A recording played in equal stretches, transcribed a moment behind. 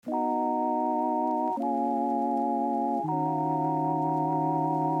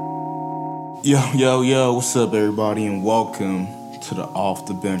Yo, what's up, everybody, and welcome to the Off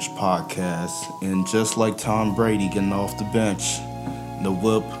the Bench podcast. And just like Tom Brady getting off the bench, the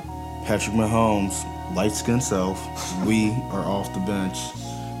whip, Patrick Mahomes, light-skinned self, we are off the bench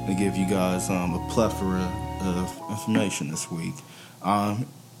to give you guys a plethora of information this week.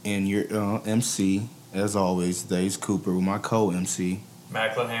 And your MC, as always, Days Cooper, with my co-MC,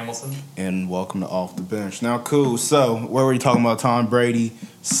 Macklin Hamilton. And welcome to Off the Bench. Now, cool. So, where were you talking about Tom Brady?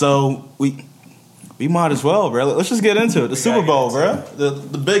 So, we might as well, bro. Let's just get into it. The Super Bowl, bro.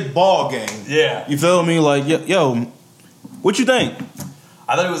 The big ball game. Yeah. You feel me? Like, yo, what you think?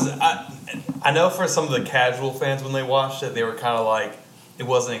 I thought it was... I know for some of the casual fans, when they watched it, they were kind of like, it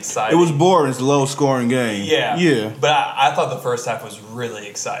wasn't exciting. It was boring. It's a low-scoring game. Yeah. But I thought the first half was really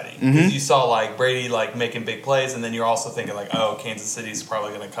exciting. Because you saw, like, Brady, like, making big plays, and then you're also thinking, like, oh, Kansas City's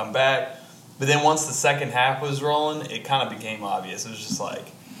probably going to come back. But then once the second half was rolling, it kind of became obvious. It was just like,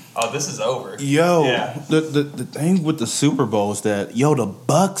 oh, this is over. Yo, yeah. the thing with the Super Bowl is that, the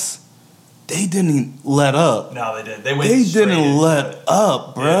Bucks, they didn't let up. No, they didn't. They didn't let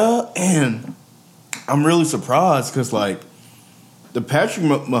up, bruh. Yeah. And I'm really surprised because, like, the Patrick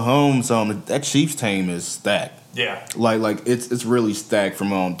Mahomes, that Chiefs team is stacked. Yeah. Like it's really stacked from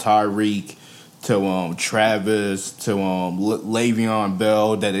Tyreek to Travis to Le'Veon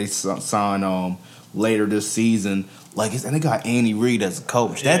Bell that they signed later this season. And they got Andy Reid as a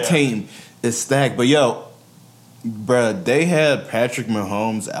coach. That team is stacked. But bruh, they had Patrick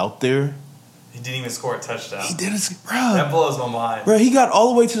Mahomes out there. He didn't even score a touchdown. He didn't, bruh. That blows my mind. Bruh, he got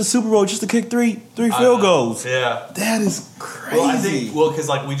all the way to the Super Bowl just to kick three field goals. Yeah. That is crazy. Because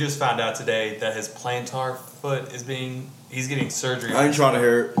we just found out today that his plantar foot he's getting surgery. I ain't trying to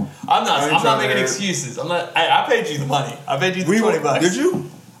hear it. I'm not making excuses. I paid you the money. I paid you the $20. Did you?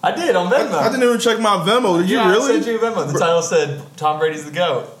 I did on Venmo. I didn't even check my Venmo. Did you really? I sent you a Venmo. The title said Tom Brady's the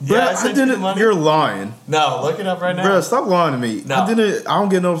GOAT. Bruh, I sent you the money. You're lying. No, look it up right now. Bruh, stop lying to me. No. I don't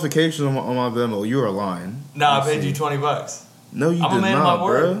get notifications on my Venmo. You are lying. No, I paid you $20. No, you I'm did a man not, of my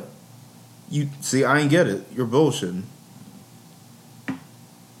word. bruh. You see, I ain't get it. You're bullshitting.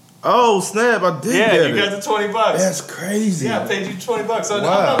 Oh snap! I did get it. Yeah, you got the $20. That's crazy. Yeah, I paid you $20. So wow.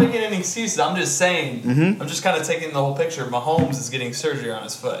 I'm not making any excuses. I'm just saying. Mm-hmm. I'm just kind of taking the whole picture. Mahomes is getting surgery on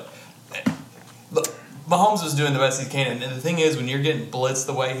his foot. Look, Mahomes was doing the best he can, and the thing is, when you're getting blitzed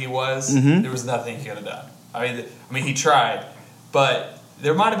the way he was, there was nothing he could have done. I mean, he tried, but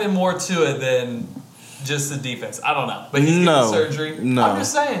there might have been more to it than just the defense. I don't know, but he's getting surgery. No, I'm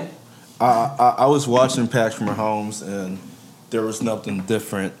just saying. I was watching Patrick Mahomes, and there was nothing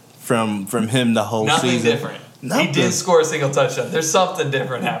different from him the whole season. Nothing different. He did score a single touchdown. There's something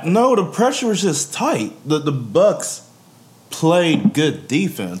different happening. No, the pressure was just tight. The Bucks played good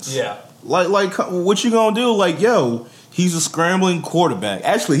defense. Yeah. Like what you gonna do? He's a scrambling quarterback.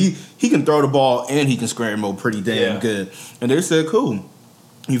 Actually, he can throw the ball and he can scramble pretty damn good. And they said, cool.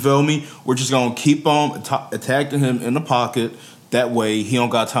 You feel me? We're just gonna keep on attacking him in the pocket. That way, he don't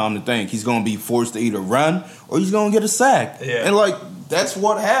got time to think. He's gonna be forced to either run or he's gonna get a sack. Yeah. And that's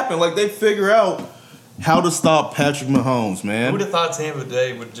what happened. They figure out how to stop Patrick Mahomes, man. Who would have thought Tampa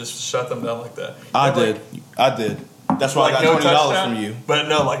Bay would just shut them down like that? I did. That's why I got $20 from you. But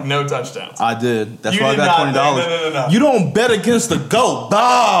no touchdowns. I did. That's why I got $20. No. You don't bet against the GOAT.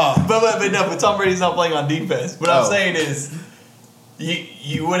 Bah! But Tom Brady's not playing on defense. What I'm saying is,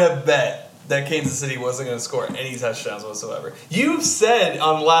 you would have bet that Kansas City wasn't going to score any touchdowns whatsoever. You said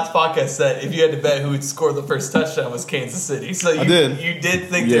on the last podcast that if you had to bet who would score the first touchdown was Kansas City. So you did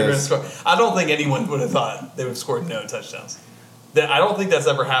think they were going to score. I don't think anyone would have thought they would have scored no touchdowns. I don't think that's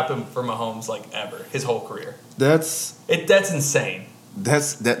ever happened for Mahomes ever, his whole career. That's insane.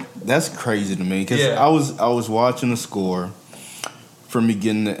 That's crazy to me because I was watching the score from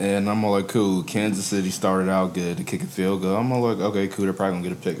beginning to end. I'm all like, cool. Kansas City started out good to kick a field goal. I'm all like, okay, cool. They're probably gonna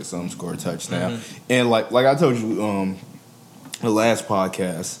get a pick or something, score a touchdown. And like I told you the last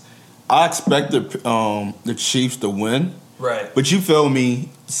podcast, I expected the Chiefs to win. Right. But you feel me?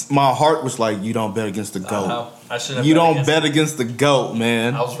 My heart was like, you don't bet against the GOAT. I shouldn't have. You don't bet against the GOAT,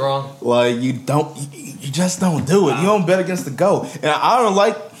 man. I was wrong. You just don't do it. You don't bet against the GOAT. And I don't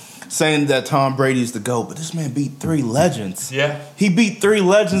like saying that Tom Brady is the GOAT, but this man beat 3 legends. Yeah. He beat 3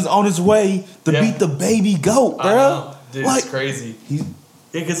 legends on his way to beat the baby GOAT, bro. I know. Dude, it's crazy.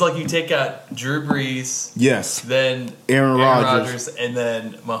 Because you take out Drew Brees. Yes. Then Aaron Rodgers. And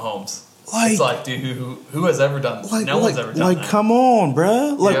then Mahomes. It's dude, who has ever done this? No one's ever done that. Come on,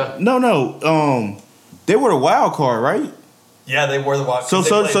 bro. No. They were the wild card, right? Yeah, they were the wild card.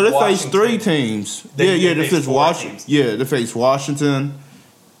 So they faced 3 teams. They faced Washington. Yeah, they faced Washington,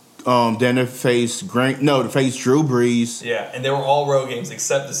 Then they faced they faced Drew Brees. Yeah, and they were all road games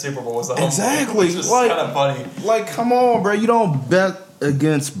except the Super Bowl was the home Exactly. game, which is Like- kind of funny. Like, come on, bro. You don't bet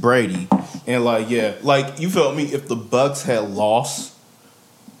against Brady. And you felt me. If the Bucks had lost,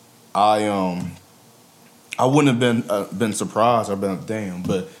 I wouldn't have been surprised. I've been damn,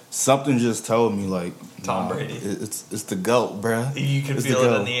 but something just told me like Tom Brady. It's the GOAT, bro. You can It's feel the it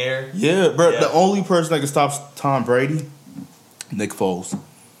GOAT. in the air. Yeah, bro. Yeah. The only person that can stop Tom Brady, Nick Foles.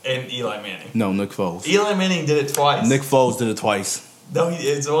 And Eli Manning. No, Nick Foles. Eli Manning did it twice. Nick Foles did it twice. No,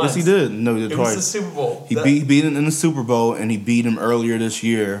 it's once. Yes, he did. No, he did It twice. was the Super Bowl. He beat him in the Super Bowl, and he beat him earlier this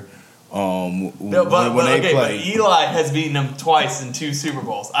year. No, when they but played. Eli has beaten him twice in 2 Super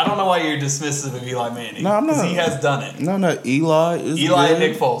Bowls. I don't know why you're dismissive of Eli Manning. No, I'm not. Because he has done it. No, Eli is Eli good. and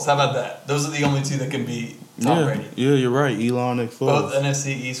Nick Foles. How about that? Those are the only 2 that can beat Tom Brady. Yeah, you're right. Eli and Nick Foles. Both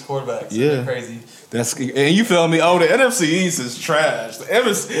NFC East quarterbacks. Yeah. They're crazy. That's and you feel me? Oh, the NFC East is trash. The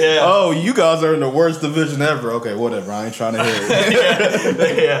NFC, Yeah. Oh, you guys are in the worst division ever. Okay, whatever. I ain't trying to hear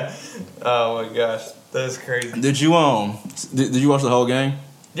it. Yeah. Oh my gosh, that's crazy. Did you Did you watch the whole game?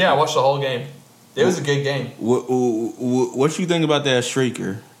 Yeah, I watched the whole game. It was a good game, What you think about that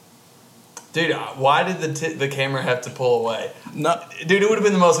streaker? dude. Why did the camera have to pull away? No, Dude, it would have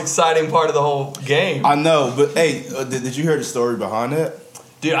been the most exciting part of the whole game. I know, but hey, did you hear the story behind that?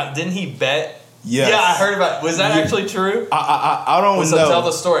 Dude, didn't he bet? Yes. Yeah, I heard about it. Was that actually true? I don't So know. tell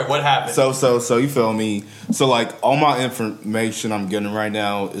the story. What happened? So you feel me? So like all my information I'm getting right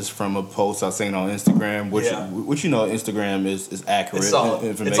now is from a post I seen on Instagram, which Yeah. Instagram is accurate it's solid.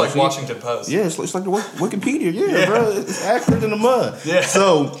 information. It's like Washington Post. Yeah, it's like the Wikipedia. Yeah, bro, it's accurate in the mud. Yeah.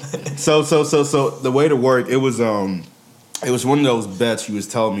 So the way to work, it was one of those bets you was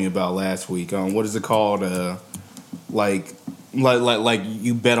telling me about last week. What is it called? Like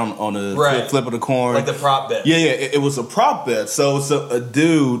you bet on a Right. flip of the coin, Like the prop bet. Yeah, it was a prop bet. So a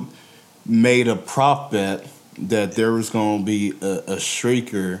dude made a prop bet that there was going to be a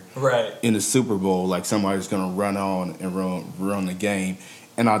streaker Right. in the Super Bowl, like somebody's going to run on and run the game.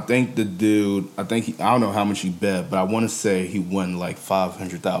 And I think the dude, I don't know how much he bet, but I want to say he won like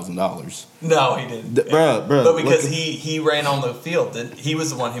 $500,000. No, he didn't. Bruh, But because look- he ran on the field, he was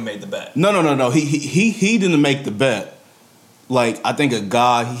the one who made the bet. No. He didn't make the bet. Like I think a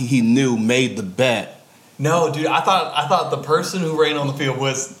guy he knew made the bet. No, dude, I thought the person who ran on the field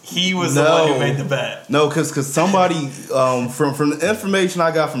was the one who made the bet. No, because somebody from the information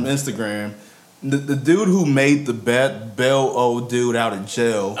I got from Instagram, the dude who made the bet bailed old dude out of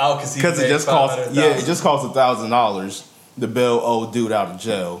jail. Oh, because it just cost it just cost $1,000 to bail old dude out of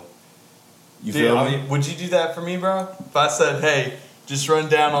jail. You Dude, feel I me? mean, would you do that for me, bro? If I said, "Hey, just run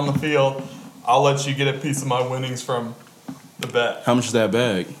down on the field, I'll let you get a piece of my winnings from the bet." How much is that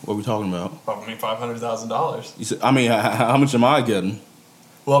bag? What are we talking about? I mean, $500,000. You said, I mean, how much am I getting?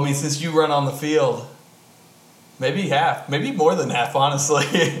 Well, I mean, since you run on the field, maybe half, maybe more than half. Honestly,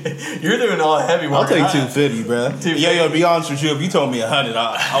 you're doing all the heavy I'll work. take and I- $250, bro. $250. Yo, to be honest with you, if you told me $100,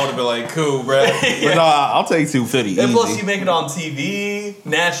 I would have been like, cool, bro. Yeah. But no, I'll take $250. And plus, easy. you make it on TV,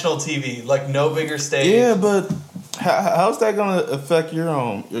 national TV, like no bigger stage. Yeah, but how's that gonna affect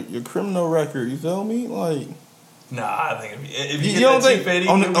your criminal record? You feel me? Like, Nah, I think if you you get don't that think 250,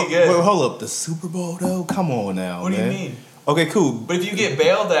 on you'll the, be good. wait, hold up, the Super Bowl though? Come on now, What do you man. mean? Okay, cool. But if you get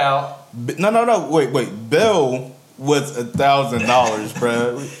bailed out, No. Wait. Bill was $1,000,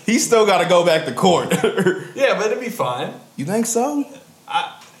 bro. He still got to go back to court. yeah, but it'd be fine. You think so?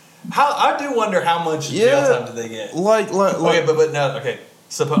 I do wonder how much jail time did they get. Like. Okay, but no. Okay,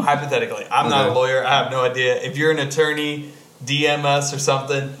 so hypothetically, I'm not a Okay. lawyer. I have no idea. If you're an attorney, DM us or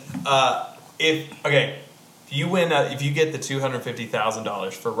something. If you win, if you get the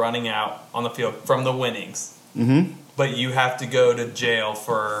 $250,000 for running out on the field from the winnings, but you have to go to jail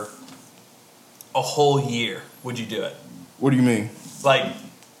for a whole year, would you do it? What do you mean? Like,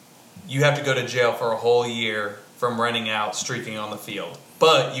 you have to go to jail for a whole year from running out, streaking on the field,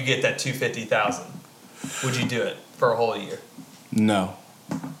 but you get that $250,000. Would you do it for a whole year? No.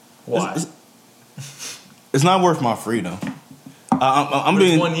 Why? It's not worth my freedom. I'm But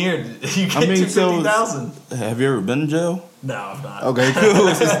being. it's 1 year. You get $250,000. Have you ever been in jail? No, I'm not. Okay, cool.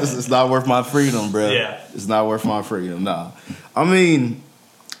 It's not worth my freedom, bro. Yeah. It's not worth my freedom. Nah. I mean,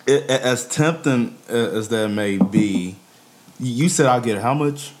 as tempting as that may be, you said I'll get how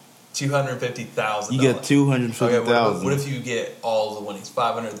much? $250,000. You get Okay, $250,000. what if you get all the winnings?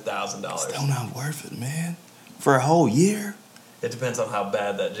 $500,000. Still not worth it, man. For a whole year. It depends on how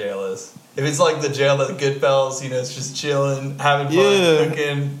bad that jail is. If it's like the jail at Goodfellas, it's just chilling, having fun,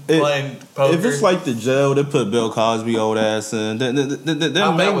 cooking, playing poker. If it's like the jail that put Bill Cosby old ass in, then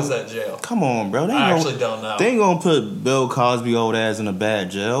how bad was that jail? Come on, bro. I actually don't know. They ain't gonna put Bill Cosby old ass in a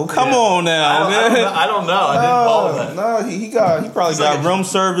bad jail. Come on now, man. I don't know. I didn't follow that. No, he probably got room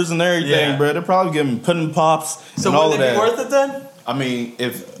service and everything, bro. They're probably giving pudding pops and all of that. So would it be worth it then? I mean,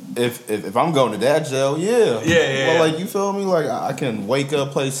 if I'm going to that jail, yeah. Well, like, you feel me? Like, I can wake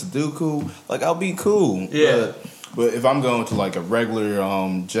up, play Sudoku. Like, I'll be cool. Yeah. But if I'm going to, like, a regular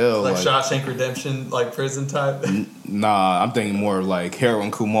jail... Like Shawshank Redemption, like, prison type? Nah, I'm thinking more like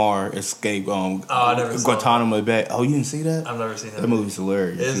Harold Kumar escape I never saw Guantanamo Bay. Oh, you didn't see that? I've never seen that. That movie's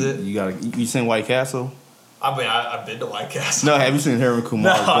hilarious. Is it? You seen White Castle? I mean, I've been to White Castle. No, have you seen Harold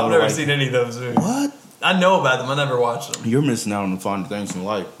Kumar? No, I've never seen any of those movies. What? I know about them. I never watched them. You're missing out on the finer things in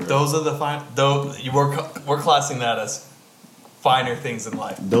life, bro. Those are the fine. Though we're classing that as finer things in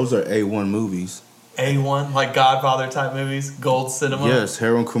life. Those are A1 movies. A1, like Godfather type movies, gold cinema. Yes,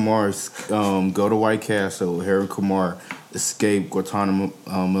 Harold Kumar's Go to White Castle. Harold Kumar Escape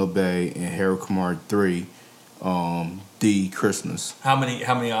Guantanamo Bay, and Harold Kumar 3, The Christmas. How many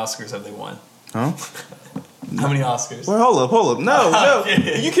Oscars have they won? Huh? How many Oscars? Well, hold up. No.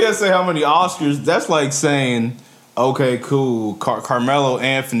 You can't say how many Oscars. That's like saying, okay, cool, Carmelo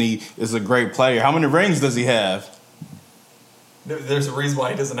Anthony is a great player. How many rings does he have? There's a reason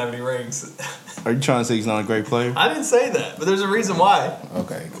why he doesn't have any rings. Are you trying to say he's not a great player? I didn't say that, but there's a reason why.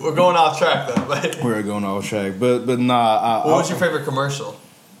 Okay. Cool. We're going off track, though. But we're going off track. But nah. What was your favorite commercial?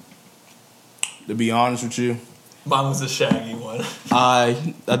 To be honest with you, mine was the Shaggy one.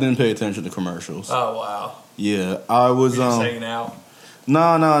 I didn't pay attention to commercials. Oh, wow. Yeah, I was just hanging out. No.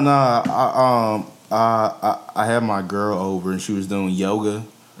 I had my girl over and she was doing yoga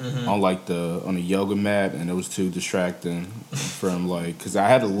on the yoga mat, and it was too distracting from because I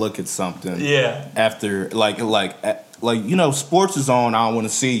had to look at something. Yeah. After sports is on. I don't want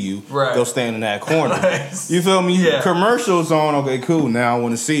to see you. Right. Go stand in that corner. Right. You feel me? Yeah. Commercials on. Okay, cool. Now I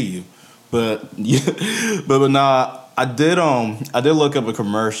want to see you. But nah. I did look up a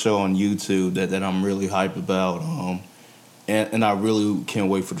commercial on YouTube that I'm really hype about, and I really can't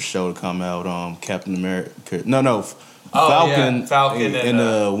wait for the show to come out. Captain America, Falcon, Falcon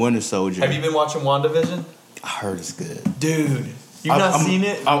and Winter Soldier. Have you been watching WandaVision? I heard it's good, dude. You've not seen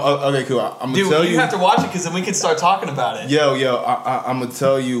it? Okay, cool. I'm gonna tell you. You have to watch it because then we can start talking about it. Yo, I'm gonna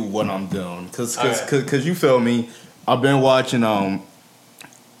tell you what I'm doing because you feel me. I've been watching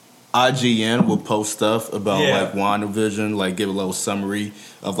IGN will post stuff about WandaVision, give a little summary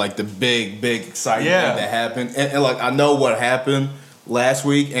of the big exciting thing that happened, and I know what happened last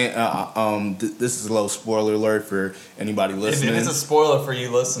week, and this is a little spoiler alert for anybody listening. If it's a spoiler for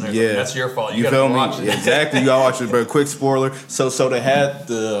you listeners, that's your fault. You gotta watch it. Exactly, you gotta watch it. But quick spoiler. So they had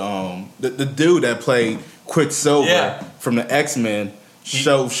the dude that played Quicksilver from the X-Men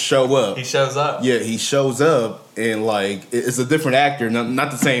show up. He shows up. Yeah, he shows up, and it's a different actor, not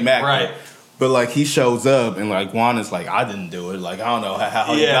the same actor. Right. But he shows up, and Wanda's I didn't do it. I don't know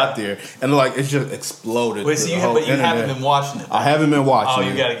how he got there, and it just exploded. Wait, so you haven't been watching it? I haven't been watching. Oh,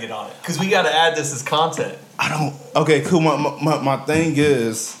 you got to get on it because we got to add this as content. I don't. Okay, cool. My thing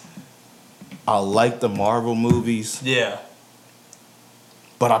is, I like the Marvel movies. Yeah.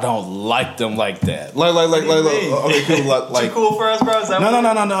 But I don't like them like that. Okay, cool. Too cool for us, bro? Is that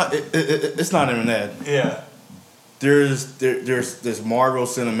no. It's not even that. Yeah. There's Marvel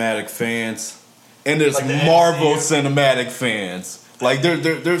cinematic fans, and there's the Marvel MCU. Cinematic fans.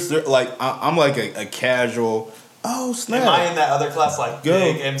 There's I'm a casual. Oh snap! Am I in that other class, Go.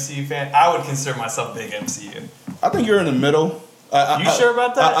 big MCU fan? I would consider myself big MCU. I think you're in the middle. You sure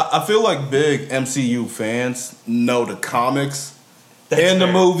about that? I feel like big MCU fans know the comics. That's and fair.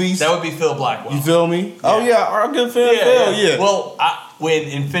 The movies. That would be Phil Blackwell. You feel me? Yeah. Oh yeah, our good fan Phil. Yeah. Well, when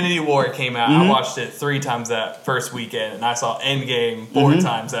Infinity War came out, I watched it 3 times that first weekend, and I saw Endgame 4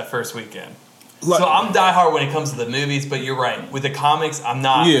 times that first weekend. So I'm diehard when it comes to the movies, but you're right. With the comics, I'm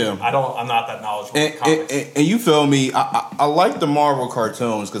not. Yeah. I'm not that knowledgeable. With comics. And you feel me? I like the Marvel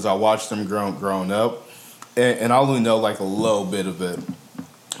cartoons because I watched them growing up, and I only know a little bit of it.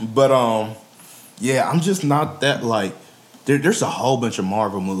 But I'm just not that There's a whole bunch of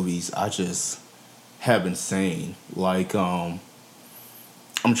Marvel movies I just haven't seen.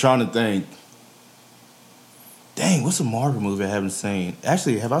 I'm trying to think. Dang, what's a Marvel movie I haven't seen?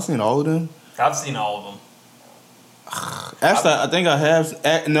 Actually, have I seen all of them? I've seen all of them. Actually, I think I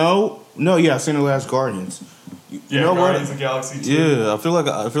have. No, yeah, I've seen The Last Guardians. You know Guardians what? of the Galaxy 2. Yeah, I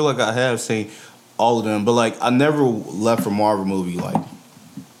feel like I have seen all of them, but I never left a Marvel movie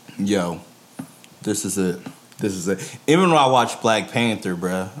yo, this is it. This is it. Even when I watch Black Panther,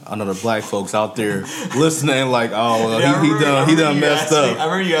 bruh, I know the black folks out there listening like, oh, well, he done messed up. I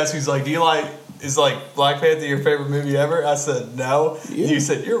remember you asked me, he's like, is like Black Panther your favorite movie ever? I said no. Yeah. You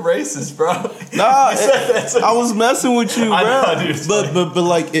said you're racist, bro. Nah, I was messing with you, bro. I know, dude, but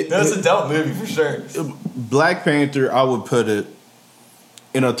like that's a dope movie for sure. Black Panther, I would put it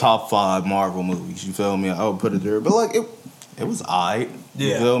in a top 5 Marvel movies. You feel me? I would put it there, but like it was alright.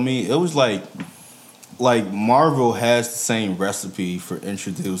 You feel me? It was like Marvel has the same recipe for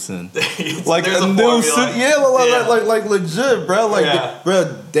introducing like a new like legit, bro. Like bro,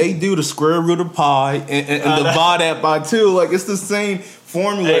 they do the square root of pi and divide that by 2. Like it's the same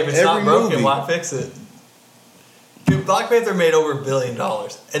formula. Hey, if it's every not broken, movie. why fix it? Dude, Black Panther made over $1 billion,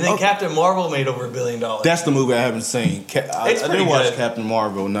 and then Captain Marvel made over $1 billion. That's the movie I haven't seen. I didn't watch Captain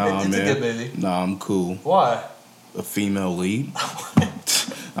Marvel. Nah, it's man. a good movie. Nah, I'm cool. Why? A female lead.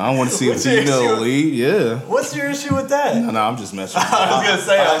 I don't want to see a female lead. Yeah. What's your issue with that? No, I'm just messing with you. I was gonna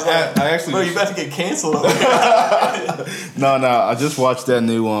say, I actually, bro, you about to get canceled. No, I just watched that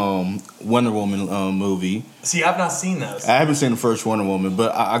new Wonder Woman movie. See, I've not seen those. I haven't seen the first Wonder Woman,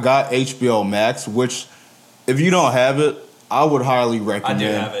 but I got HBO Max, which if you don't have it, I would highly recommend. I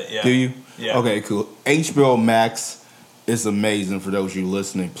do have it. Yeah. Do you? Yeah. Okay, cool. HBO Max. It's amazing. For those of you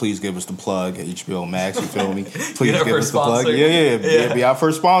listening, please give us the plug. HBO Max, you feel me? Please give us the plug. Yeah. Be our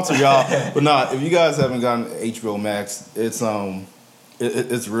first sponsor, y'all. But nah, if you guys haven't gotten HBO Max,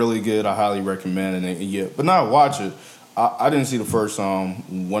 it's really good. I highly recommend it. Yeah, but now watch it. I didn't see the first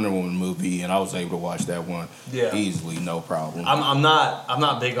Wonder Woman movie, and I was able to watch that one easily, no problem. I'm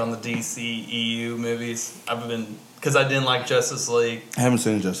not big on the DC EU movies. Because I didn't like Justice League. I haven't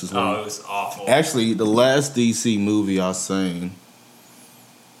seen Justice League. Oh, it was awful. Actually, the last DC movie I seen,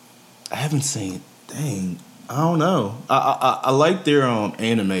 I haven't seen. Dang, I don't know. I like their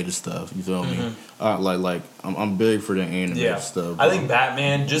animated stuff. You feel me? Like I'm big for the animated stuff. I think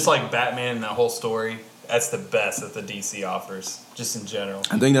Batman, just like Batman and that whole story, that's the best that the DC offers, just in general.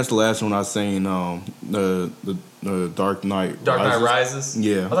 I think that's the last one I seen. The Dark Knight. Dark Knight Rises.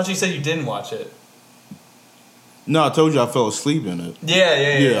 Yeah. I thought you said you didn't watch it. No, I told you I fell asleep in it.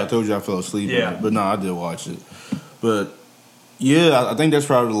 Yeah. I told you I fell asleep in it. But no, I did watch it. But yeah, I think that's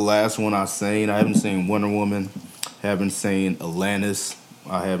probably the last one I've seen. I haven't seen Wonder Woman. Haven't seen Atlantis.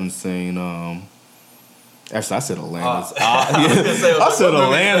 I haven't seen actually I said Atlantis. I said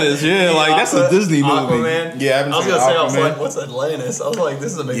Atlantis, like that's a Disney movie. Aquaman. Yeah, I was gonna say, I was like, what's Atlantis? I was like,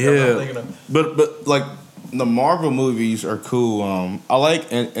 this is a big I'm thinking of. But like the Marvel movies are cool. I like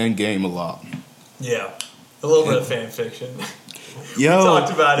Endgame a lot. Yeah. A little bit of fan fiction. Yo, we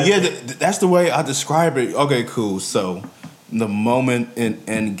talked about it. Yeah, that's the way I describe it. Okay, cool. So, the moment in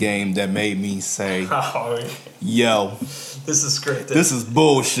Endgame that made me say, yo, this is scripted. This is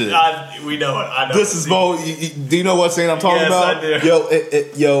bullshit. We know it. I know this is bull. Do you know what scene I'm talking about? Yes,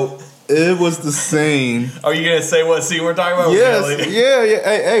 I do. It was the scene. Are you gonna say what scene we're talking about? Yes. Really? Yeah.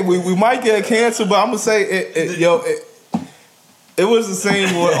 Hey, we might get canceled, but I'm gonna say it was the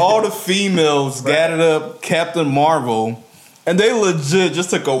scene where all the females gathered up Captain Marvel, and they legit just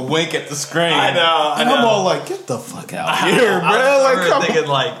took a wink at the screen. I know. I'm all like, get the fuck out here, bro. I remember thinking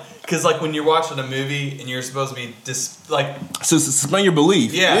because when you're watching a movie and you're supposed to be so suspend your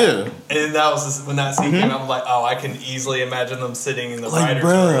belief. Yeah. And that was when that scene came out. I'm like, oh, I can easily imagine them sitting in the writer's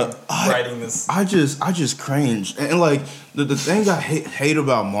room writing this. I just cringe. And the thing I hate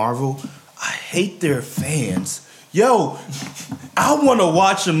about Marvel, I hate their fans. Yo, I want to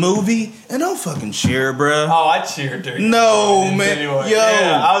watch a movie and I'll fucking cheer, bruh. Oh, I cheered during man. Anyway. Yo,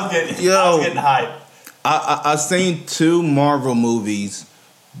 yeah, I was getting hyped. I seen 2 Marvel movies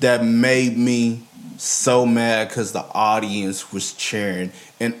that made me so mad because the audience was cheering,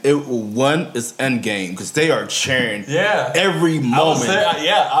 and one is Endgame because they are cheering. Every moment.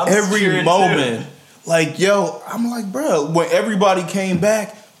 Every moment. Too. Like, yo, I'm like, bro, when everybody came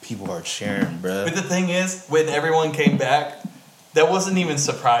back, people are cheering, bro. But the thing is, when everyone came back, that wasn't even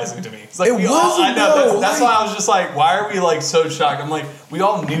surprising to me. It's like it wasn't. I know. That's why I was just like, why are we so shocked? I'm like, we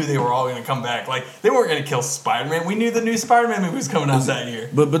all knew they were all going to come back. Like, they weren't going to kill Spider-Man. We knew the new Spider-Man movie was coming out that year.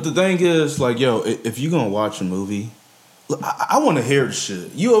 But the thing is, yo, if you're going to watch a movie, look, I want to hear the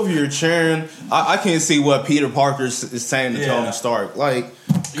shit. You over here cheering. I can't see what Peter Parker is saying to Tony Stark. Like,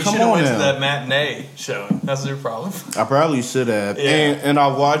 you should have went to that matinee showing. That's your problem. I probably should have. Yeah. And I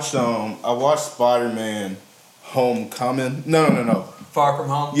watched Spider-Man Homecoming. No. Far From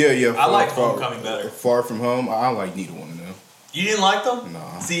Home? Yeah. I like Homecoming better. Far From Home? I don't like neither one of them. You didn't like them?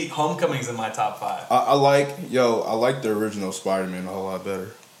 No. See, Homecoming's in my top 5. I like the original Spider-Man a whole lot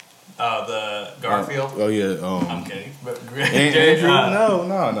better. The Garfield. Oh yeah. I'm kidding. But Andrew, no.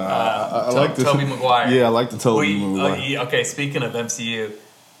 I like the Tobey Maguire. Yeah, I like the Tobey Maguire. Okay, speaking of MCU,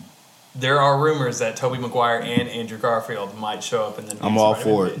 there are rumors that Tobey Maguire and Andrew Garfield might show up in the new I'm all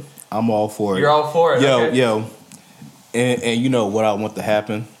Spider-Man for it. movie. I'm all for it. You're all for it. Yo. And you know what I want to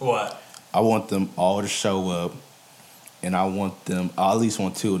happen? What? I want them all to show up, and I at least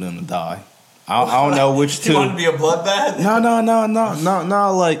want two of them to die. I don't know which two. You want to be a bloodbath?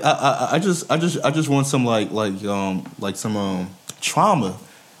 No. Like I just want some like some trauma.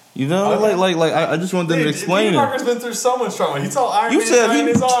 You know, Okay. like I just want them to explain Peter it. Parker's been through so much trauma. He saw Iron Man said die in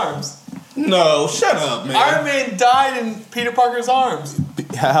his arms. No, shut up, man. Iron Man died in Peter Parker's arms.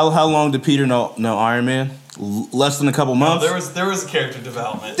 How long did Peter know Iron Man? Less than a couple months. There was a character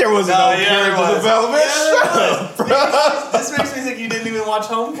development. There was no character development. Yeah, Shut up, bro. This makes me think you didn't even watch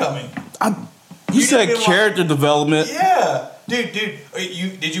Homecoming. You said didn't character development. Yeah, dude.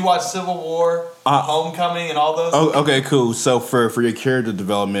 Did you watch Civil War, Homecoming, and all those? Oh, okay, cool. So for your character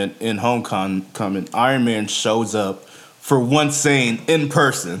development in Homecoming, Iron Man shows up for one scene in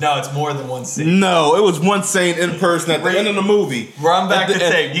person. No, it's more than one scene. No, it was one scene in person at the end of the movie. Run back the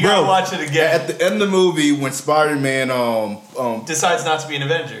tape. You gotta watch it again. At the end of the movie, when Spider-Man decides not to be an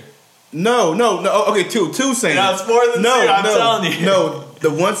Avenger. No. Okay, two scenes. No, it's more than two. I'm telling you. No, the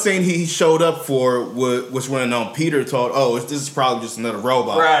one scene he showed up for was when Peter thought, this is probably just another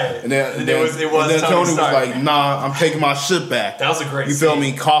robot. Right. And then it was Tony was Stark. like, nah, I'm taking my shit back. That was a great You scene. feel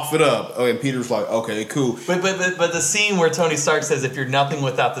me? Cough it up. And Peter's like, okay, cool. But the scene where Tony Stark says, if you're nothing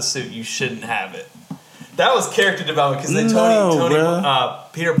without the suit, you shouldn't have it. That was character development because then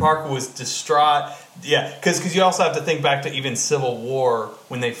Peter Parker was distraught. Yeah, because you also have to think back to even Civil War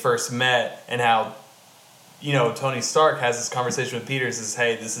when they first met and how, Tony Stark has this conversation with Peter. Says,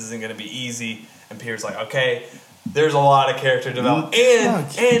 "Hey, this isn't going to be easy," and Peter's like, "Okay." There's a lot of character development,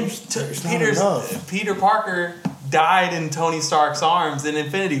 Peter Parker died in Tony Stark's arms in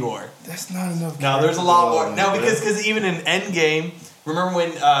Infinity War. That's not enough. No, there's a lot more. No, because even in Endgame, remember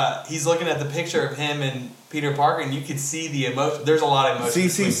when he's looking at the picture of him and Peter Parker, and you could see the emotion. There's a lot of emotion.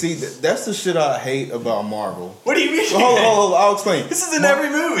 See, that's the shit I hate about Marvel. What do you mean? Hold on, I'll explain. This is in every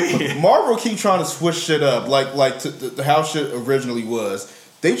movie. Marvel keep trying to switch shit up, like to how shit originally was.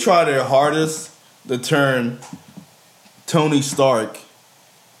 They try their hardest to turn Tony Stark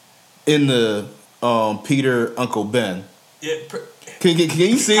into Peter Uncle Ben. Yeah, Can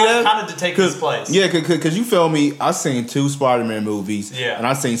you see that? Kind of to take his place. Yeah, because you feel me, I seen 2 Spider-Man movies, and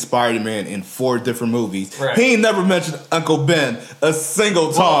I seen Spider-Man in 4 different movies. Right. He ain't never mentioned Uncle Ben a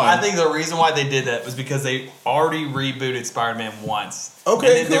single time. Well, I think the reason why they did that was because they already rebooted Spider-Man once.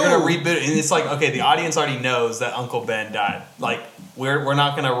 Okay, and they're gonna reboot it, and it's like, okay, the audience already knows that Uncle Ben died. Like, we're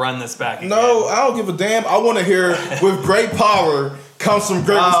not gonna run this back again. No, I don't give a damn. I want to hear with great power comes some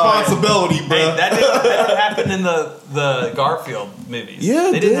great responsibility, bro. Hey, that didn't happen in the Garfield movies. Yeah,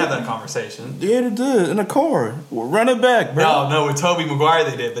 they didn't have that conversation. Yeah, they did in a car. Run it back, bro. No, with Tobey Maguire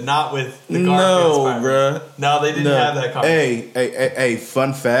they did, but not with the Garfield Spider-Man. Bro. No, they didn't have that conversation. Hey,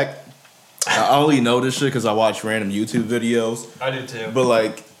 fun fact. I only know this shit because I watch random YouTube videos. I do too.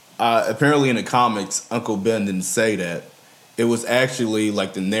 But apparently in the comics, Uncle Ben didn't say that. It was actually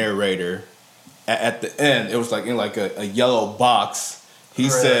like the narrator. At the end, it was like in like a yellow box. He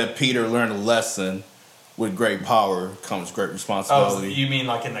said Peter learned a lesson. With great power comes great responsibility. Oh, you mean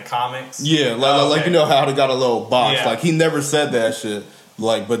like in the comics? Yeah, like you know how they got a little box. Yeah. Like he never said that shit.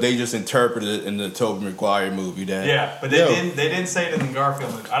 But they just interpreted it in the Tobey Maguire movie. But they didn't say it in the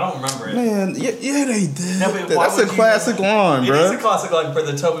Garfield movie. I don't remember it. Man, yeah, they did. No, but That's a classic line, bro. It is a classic line for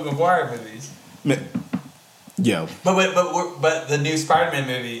the Tobey Maguire movies. Man. Yo. But the new Spider-Man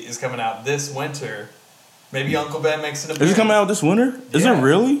movie is coming out this winter. Maybe Uncle Ben makes an appearance. Is it coming out this winter? Is it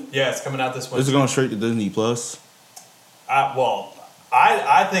really? Yeah, it's coming out this winter. Is it going straight to Disney Plus?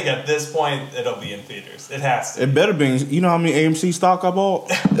 I think at this point it'll be in theaters. It has to. It better be. You know how many AMC stock I bought?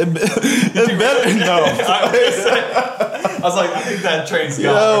 It better. No. I was like, I think that train's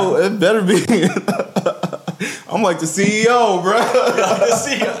gone. Yo, it better be. I'm like the CEO, bro. The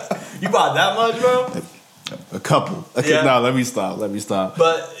CEO. You bought that much, bro? A couple. Okay, Yeah. No, let me stop.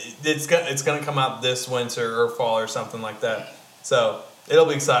 But it's gonna come out this winter or fall or something like that. So it'll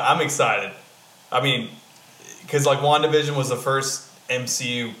be exciting. I'm excited. I mean, because like WandaVision was the first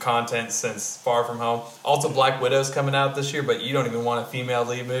MCU content since Far From Home. Also, Black Widow's coming out this year, but you don't even want a female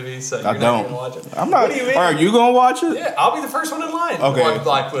lead movie, so you're not gonna watch it. I'm not. What do you mean? Are you gonna watch it? Yeah, I'll be the first one in line to Okay. watch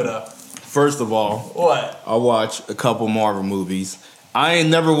Black Widow. First of all, What? I watch a couple Marvel movies. I ain't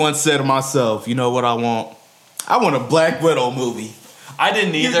never once said to myself, you know what I want? I want a Black Widow movie. I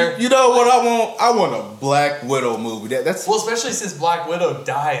didn't either. You know what I want? I want a Black Widow movie. That's Well, especially since Black Widow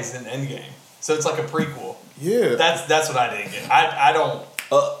dies in Endgame, so it's like a prequel. Yeah. That's what I didn't get. I don't.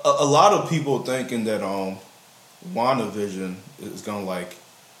 A lot of people thinking that WandaVision is gonna like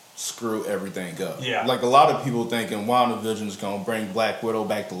screw everything up. Yeah. Like a lot of people thinking WandaVision is gonna bring Black Widow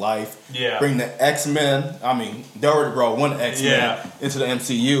back to life. Yeah. Bring the X-Men. I mean, they already brought one X-Men into the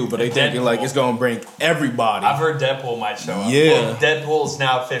MCU, but they thinking like it's gonna bring everybody. I've heard Deadpool might show up. Yeah. Well, Deadpool is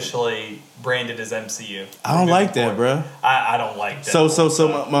now officially branded as MCU. I don't like that, bro. I don't like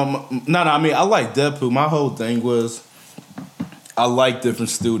Deadpool. I mean, I like Deadpool. My whole thing was I like different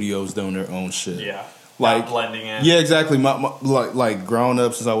studios doing their own shit. Yeah. Like not blending in. Yeah, exactly. Like growing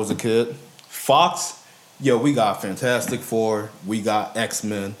up since I was a kid, Fox, we got Fantastic Four, we got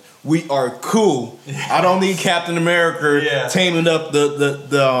X-Men. We are cool. I don't need Captain America taming up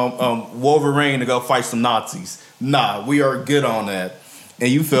the Wolverine to go fight some Nazis. Nah, we are good on that.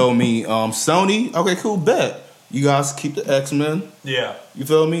 And you feel me? Sony, okay, cool, bet. You guys keep the X-Men. Yeah. You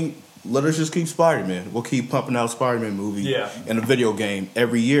feel me? Let us just keep Spider-Man. We'll keep pumping out Spider-Man movie and a video game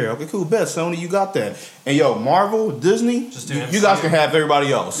every year. Okay, cool, bet. Sony, you got that. And Marvel, Disney, just do you guys can have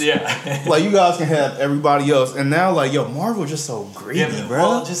everybody else. Yeah. Like, you guys can have everybody else. And now, like, Marvel just so greedy, bro.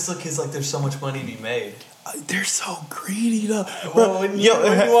 Well, just look, it's like there's so much money to be made. They're so greedy, though. Well, when you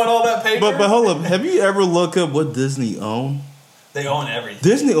want all that paper. But hold up. Have you ever looked up what Disney own? They own everything.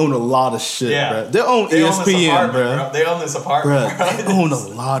 Disney own a lot of shit, bro. They own ESPN, bro. They own this apartment, bro. They own a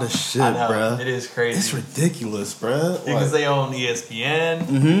lot of shit, bro. It is crazy. It's ridiculous, bro. Because they own ESPN.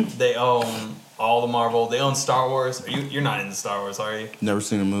 Mm-hmm. They own all the Marvel. They own Star Wars. You're not into Star Wars, are you? Never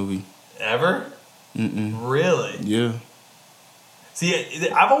seen a movie. Ever? Mm-mm. Really? Yeah. See,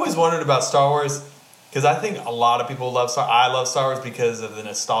 I've always wondered about Star Wars because I think a lot of people love I love Star Wars because of the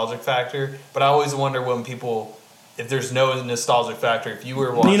nostalgic factor. But I always wonder when people... If there's no nostalgic factor, if you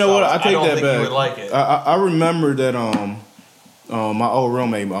were watching, I take don't that think back. You would like it. I remember that my old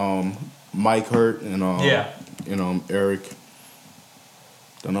roommate Mike Hurt and Eric.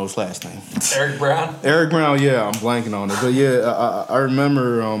 Don't know his last name. Eric Brown. Eric Brown. Yeah, I'm blanking on it, but I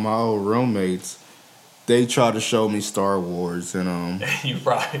remember my old roommates. They tried to show me Star Wars and You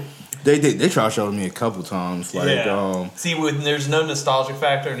probably. They tried to show me a couple times. Like, see, when there's no nostalgic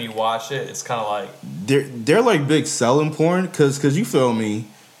factor and you watch it, it's kind of like they're like big selling point because you feel me.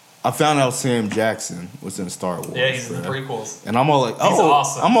 I found out Sam Jackson was in Star Wars. Yeah, he's in the prequels, and I'm all like, he's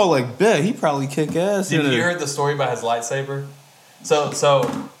awesome. I'm all like, bet he probably kick ass. Have you heard the story about his lightsaber? So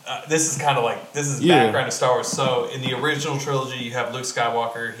this is kind of like background to Star Wars. So in the original trilogy, you have Luke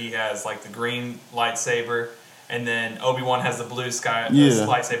Skywalker. He has like the green lightsaber. And then Obi-Wan has the blue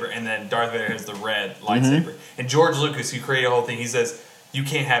lightsaber, and then Darth Vader has the red lightsaber. Mm-hmm. And George Lucas, who created the whole thing, he says, you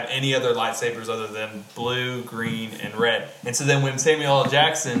can't have any other lightsabers other than blue, green, and red. And so then when Samuel L.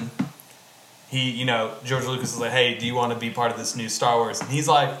 Jackson, George Lucas was like, hey, do you want to be part of this new Star Wars? And he's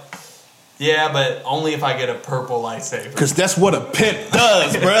like, yeah, but only if I get a purple lightsaber. Because that's what a pimp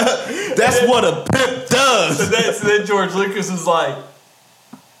does, bruh. That's what a pimp does. So then George Lucas was like,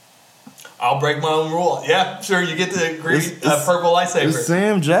 I'll break my own rule. Yeah, sure. You get the green, purple lightsaber. It's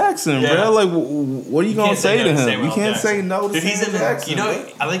Sam Jackson, bro. Like, what are you gonna say to him? You can't say no to Sam Jackson.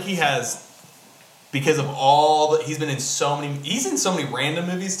 I think he has, because of all he's been in so many. He's in so many random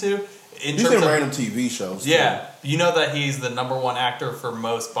movies too. He's in random TV shows. Yeah, you know that he's the #1 actor for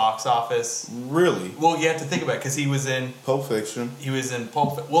most box office. Really? Well, you have to think about it because he was in Pulp Fiction. He was in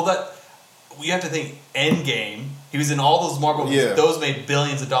Pulp. Well, you have to think Endgame. He was in all those Marvel movies. Yeah. Those made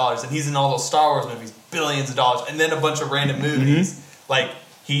billions of dollars. And he's in all those Star Wars movies, billions of dollars. And then a bunch of random movies. Mm-hmm. Like,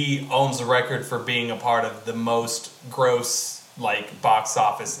 he owns the record for being a part of the most gross, box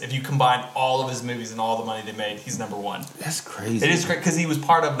office. If you combine all of his movies and all the money they made, he's #1. That's crazy. It is crazy because he was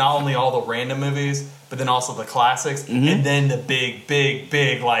part of not only all the random movies, but then also the classics. Mm-hmm. And then the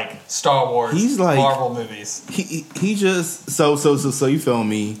big, Star Wars, Marvel movies. He just... So you feel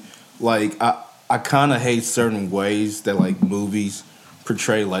me? I kind of hate certain ways that movies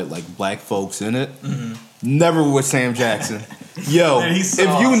portray black folks in it. Mm-hmm. Never with Sam Jackson. Yo, dude,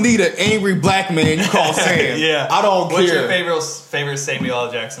 if you need an angry black man, you call Sam. Yeah, I don't care. What's your favorite Samuel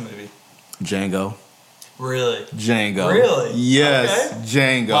L. Jackson movie? Django. Really? Django. Really? Yes, okay.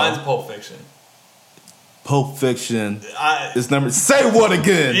 Django. Mine's Pulp Fiction. Pulp Fiction. Say what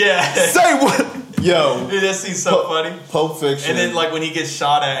again? Yeah. Say what? Yo. Dude, that scene's so funny. Pulp Fiction. And then, when he gets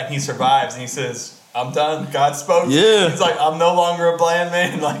shot at and he survives and he says, I'm done. God spoke. Yeah. He's like, I'm no longer a bland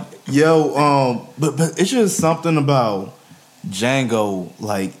man. Yo, but it's just something about Django,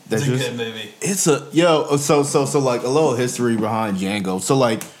 that's it's a good movie. It's so a little history behind Django. So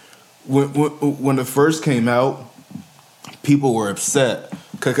when it first came out, people were upset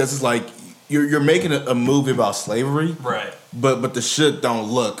because it's like you're making a movie about slavery, right? But the shit don't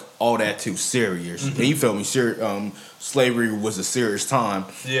look all that too serious. Mm-hmm. And you feel me? Slavery was a serious time.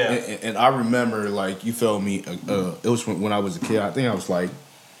 Yeah. And I remember, like, you feel me? It was when I was a kid. I think I was like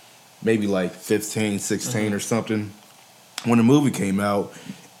maybe like 15, 16 or something when the movie came out.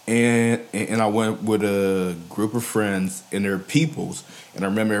 And I went with a group of friends and their peoples. And I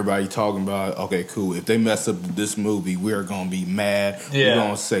remember everybody talking about, okay, cool. If they mess up this movie, we're going to be mad. Yeah. We're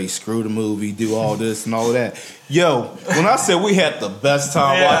going to say, screw the movie, do all this and all of that. Yo, when I said we had the best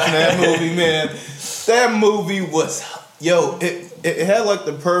time watching that movie, man, that movie was, it had like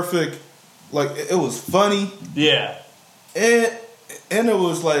the perfect, like, it was funny. Yeah. And it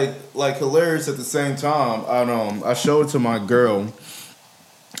was like hilarious at the same time. I showed it to my girl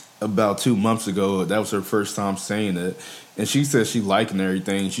about 2 months ago. That was her first time saying it, and she said she liked and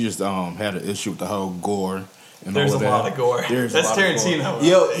everything. She just had an issue with the whole gore and There's all of a that. lot of gore. That's Tarantino.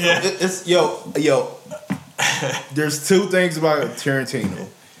 Yo. There's two things about Tarantino.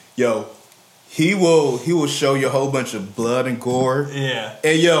 Yo, he will show you a whole bunch of blood and gore. Yeah.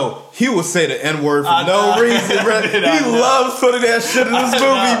 And he will say the N-word for no reason, bro. He loves putting that shit in his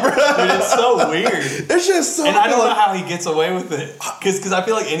movie, bro. Dude, it's so weird. It's just so. And I don't know how he gets away with it, because I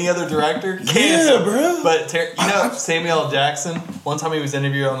feel like any other director can. Yeah, bro. But Samuel L. Jackson. One time he was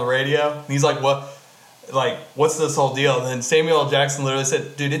interviewed on the radio, and he's like, "What? Like, what's this whole deal?" And then Samuel L. Jackson literally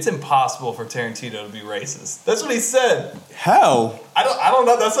said, "Dude, it's impossible for Tarantino to be racist." That's what he said. How? I don't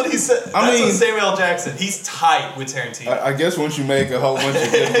know. That's what he said. That's what Samuel L. Jackson. He's tight with Tarantino. I guess once you make a whole bunch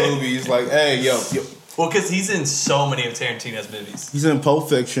of good movies, like, hey, yo. Well, because he's in so many of Tarantino's movies. He's in Pulp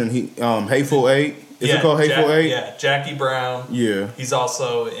Fiction. Hateful Eight. Is it called Hateful Eight? Yeah, Jackie Brown. Yeah. He's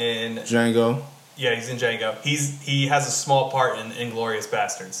also in Django. Yeah, he's in Django. He has a small part in Inglourious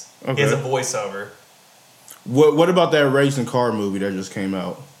Bastards. Okay. He has a voiceover. What about that racing car movie that just came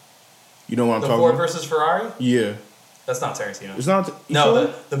out? You know what I'm The talking Ford about? versus Ferrari? Yeah. That's not Tarantino. It's not.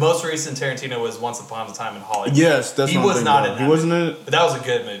 No, the most recent Tarantino was Once Upon a Time in Hollywood. Yes, that's he what I'm was thinking not about. in that. He wasn't in movie. it. But that was a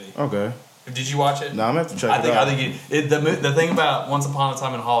good movie. Okay. Did you watch it? No, I'm gonna have to check it out. I think the thing about Once Upon a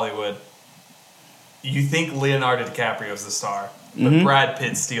Time in Hollywood, you think Leonardo DiCaprio is the star, but Brad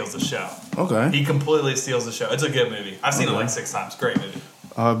Pitt steals the show. Okay. He completely steals the show. It's a good movie. I've seen it like 6 times. Great movie.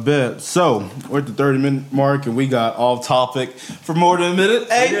 I bet. So, we're at the 30-minute mark, and we got off topic for more than a minute.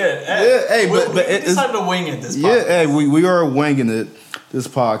 Hey, we did. but we decided to wing it this podcast. Yeah, hey, we are winging it, this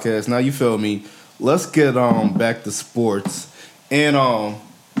podcast. Now, you feel me? Let's get back to sports. And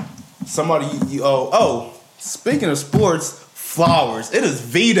somebody, speaking of sports, flowers. It is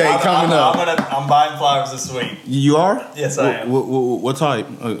V-Day coming up. I'm buying flowers this week. You are? Yes, I am. What type?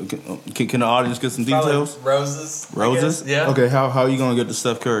 Can the audience get some details? Roses. Roses? Yeah. Okay, how are you going to get to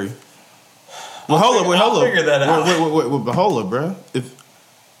Steph Curry? Well, I'll figure that out. Wait, but hold up, bro. If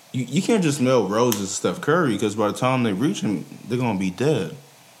you can't just mail roses to Steph Curry, because by the time they reach him, they're going to be dead.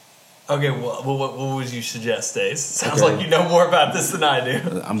 Okay, well, what would you suggest, Stace? Sounds Okay. like you know more about this than I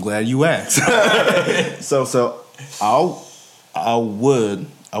do. I'm glad you asked. So I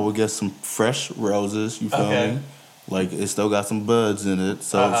would get some fresh roses. You feel me? Like, it still got some buds in it.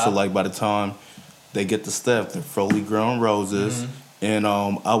 So like by the time they get to Steph, they're fully grown roses. And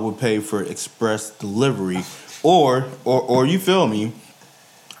I would pay for express delivery, or you feel me?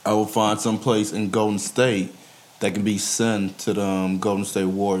 I would find some place in Golden State that can be sent to the Golden State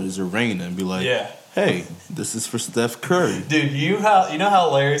Warriors arena and be like, hey, this is for Steph Curry. Dude, you know how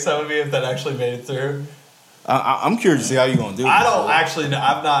hilarious that would be if that actually made it through? I'm curious to see how you're going to do it. I don't actually know.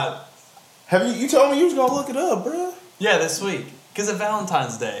 I've not. Have you told me you was going to look it up, bro? Yeah, this week. Because of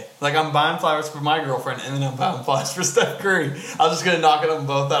Valentine's Day. Like, I'm buying flowers for my girlfriend, and then I'm buying flowers for Steph Curry. I was just going to knock them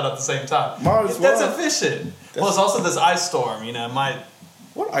both out at the same time. Might as That's well. efficient. Well, it's also this ice storm,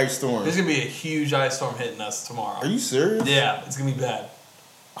 What ice storm? There's going to be a huge ice storm hitting us tomorrow. Are you serious? Yeah, it's going to be bad.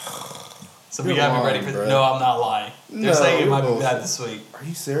 So we You're got to be lying, ready for bro. No, I'm not lying. They're saying it might be bad this week. Are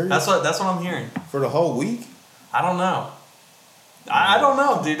you serious? That's what I'm hearing. For the whole week? I don't know. I don't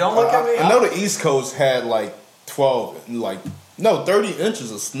know, dude. Don't look at me. I know the East Coast had like 30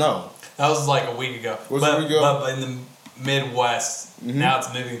 inches of snow. That was like a week ago. But in the Midwest, now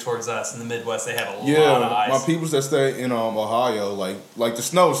it's moving towards us. In the Midwest, they had a lot of ice. My peoples that stay in Ohio, like the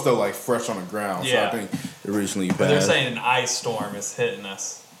snow is still like fresh on the ground. Yeah. So I think it recently passed. But they're saying an ice storm is hitting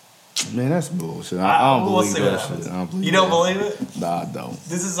us. Man, that's bullshit. I don't believe that shit. I don't believe you don't that. believe it? Nah, I don't.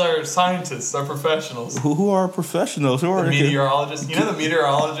 This is our scientists, our professionals. Who are professionals? Who are The meteorologists. You know the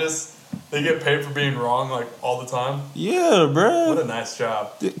meteorologists? They get paid for being wrong like all the time. Yeah, bro. What a nice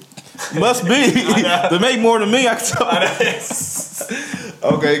job. Must be. They make more than me. I can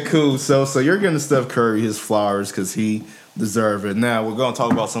tell. Okay, cool. So you're getting Steph Curry his flowers because he deserve it. Now we're gonna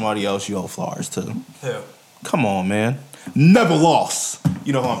talk about somebody else you owe flowers to. Who? Come on, man. Never lost.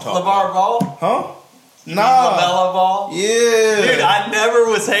 You know who I'm talking LeVar about. Ball? Huh? LaMelo Ball? Yeah. Dude, I never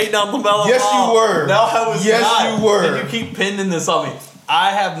was hating on LaMelo Yes, Ball. you were. No, I was Yes, not. you were. And you keep pinning this on me.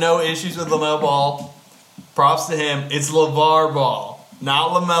 I have no issues with LaMelo Ball. Props to him. It's LeVar Ball,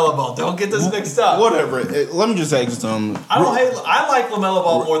 not LaMelo Ball. Don't get this mixed up. Whatever. Let me just ask you something. I like LaMelo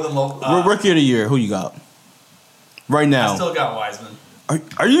Ball more than Rookie of the year. Who you got? Right now. I still got Wiseman.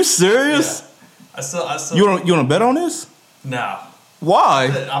 Are you serious? Yeah. I still. You want to bet on this? No. Why?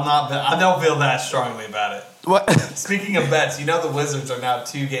 I'm not. I don't feel that strongly about it. What? Speaking of bets, you know the Wizards are now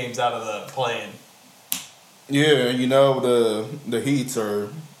 2 games out of the play-in. Yeah, you know the Heats are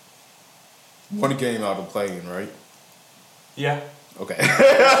 1 game out of playing, right? Yeah. Okay.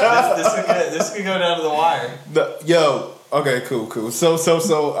 this could go down to the wire. Okay, cool. So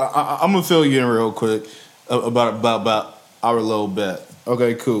I'm gonna fill you in real quick about our little bet.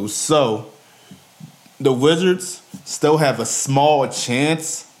 Okay, cool. So the Wizards still have a small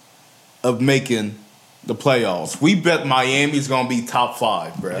chance of making the playoffs. We bet Miami's gonna be top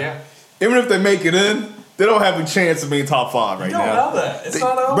 5, bro. Yeah. Even if they make it in, they don't have a chance of being top 5 right now. You don't know that. It's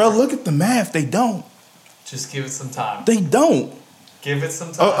not over. Bro, look at the math. They don't. Just give it some time. They don't. Give it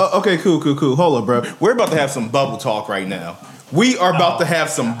some time. Okay, cool. Hold up, bro. We're about to have some bubble talk right now. We are about to have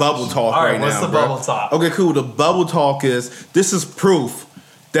some bubble talk All right, right now. what's the bro. bubble talk? Okay, cool. The bubble talk is this is proof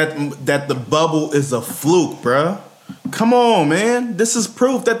that the bubble is a fluke, bro. Come on, man. This is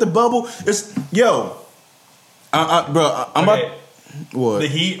proof that the bubble is. Yo, I'm Okay. about. What? The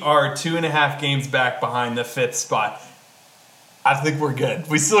Heat are 2.5 games back behind the 5th spot. I think we're good.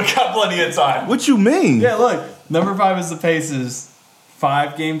 We still got plenty of time. What you mean? Yeah, look. Number 5 is the Pacers.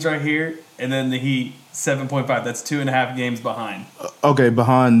 5 games right here, and then the Heat 7.5. That's 2.5 games behind. Okay,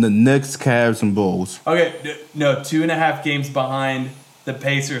 behind the Knicks, Cavs, and Bulls. Okay, no, 2.5 games behind the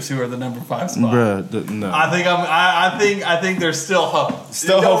Pacers, who are the number 5 spot. Bruh, no. I think there's still hope.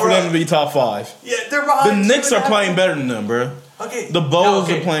 Still hope for them to be top 5. Yeah, they're behind. The Knicks are 2.5 playing better than them, bruh. Okay. The Bulls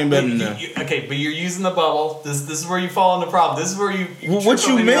are playing better than them. Okay, but you're using the bubble. This is where you fall into problem. This is where you What trip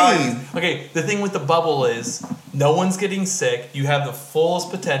you up in your mean? arguments. Okay, the thing with the bubble is no one's getting sick. You have the fullest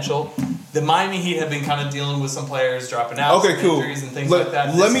potential. The Miami Heat have been kind of dealing with some players dropping out, Okay, some cool. injuries and things like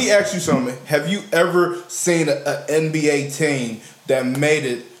that. Let me ask you something. Have you ever seen an NBA team that made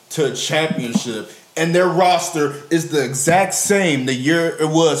it to a championship and their roster is the exact same the year it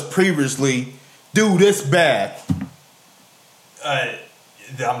was previously? Do this bad?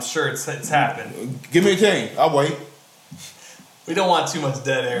 I'm sure it's happened. Give me a team. I'll wait. We don't want too much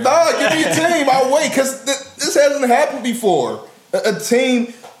dead air. Nah, give me a team. I'll wait because this hasn't happened before. A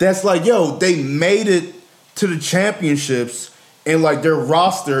team that's like, yo, they made it to the championships and like their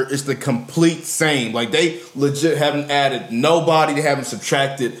roster is the complete same. Like they legit haven't added nobody. They haven't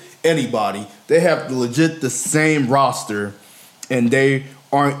subtracted anybody. They have legit the same roster and they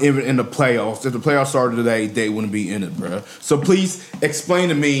aren't even in the playoffs. If the playoffs started today, they wouldn't be in it, bro. So please explain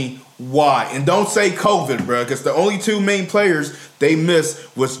to me why. And don't say COVID, bro, because the only 2 main players they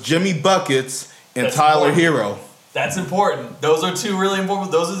missed was Jimmy Buckets and That's Tyler important. Hero. That's important. Those are 2 really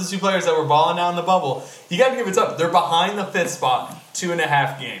important. Those are the 2 players that were balling out in the bubble. You got to give it up. They're behind the 5th spot,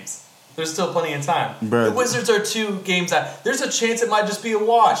 2.5 games. There's still plenty of time. Bruh. The Wizards are 2 games out. There's a chance it might just be a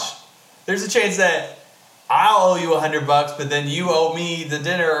wash. There's a chance that I'll owe you $100, but then you owe me the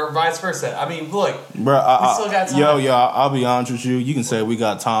dinner, or vice versa. I mean, look, Bro, we still got time. I'll be honest with you. You can say we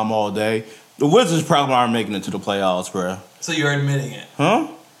got time all day. The Wizards probably aren't making it to the playoffs, bro. So you're admitting it. Huh?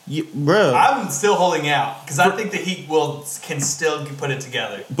 Bro. I'm still holding out because I think the Heat can still put it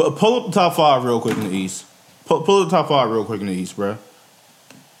together. But pull up the top 5 real quick in the East. Pull up the top 5 real quick in the East, bro.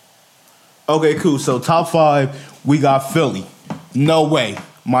 Okay, cool. So top 5, we got Philly. No way.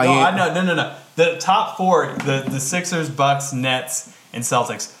 Miami. No. The top 4, the Sixers, Bucks, Nets, and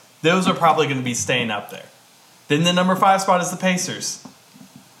Celtics, those are probably going to be staying up there. Then the number 5 spot is the Pacers.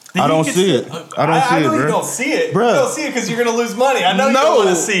 I don't see it. I know you don't see it. Bruh. You don't see it because you're going to lose money. I know you don't want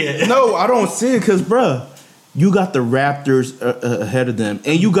to see it. No, I don't see it because, bruh, you got the Raptors ahead of them.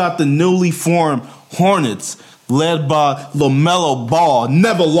 And you got the newly formed Hornets led by LaMelo Ball.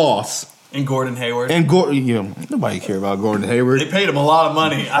 Never lost. And Gordon Hayward. And Gordon, nobody care about Gordon Hayward. They paid him a lot of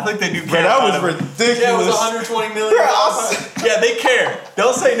money. I think they do care. But that about was him. ridiculous. Yeah, it was $120 million. Yeah, they care.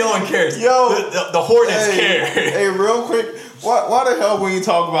 Don't say no one cares. The Hornets care. Hey, real quick, why the hell when you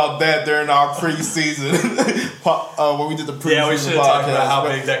talk about that during our preseason when we did the preseason? Yeah, we should have talked about how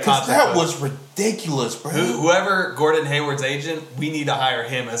big that contract that was ridiculous, bro. Whoever Gordon Hayward's agent, we need to hire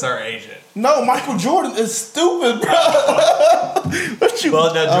him as our agent. No, Michael Jordan is stupid, bro.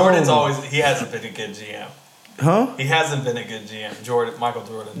 Well, no, Jordan's he hasn't been a good GM. Huh? He hasn't been a good GM. Michael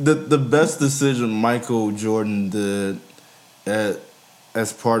Jordan. The best decision Michael Jordan did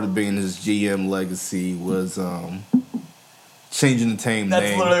as part of being his GM legacy was changing the team That's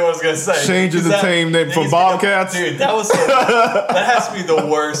name. literally what I was gonna say. Changing the team name from Bobcats. Dude, that has to be the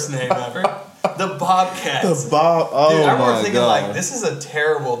worst name ever. The Bobcats. Dude, I remember thinking like, this is a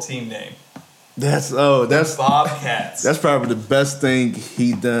terrible team name. That's Bobcats. That's probably the best thing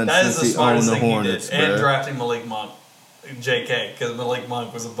he done since he owned the Hornets. And drafting Malik Monk, JK, because Malik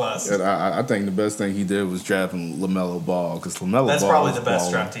Monk was a bust. And I think the best thing he did was drafting LaMelo Ball because LaMelo Ball. That's probably the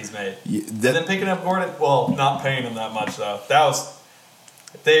best draft he's made. Yeah, and then picking up Gordon, well, not paying him that much though.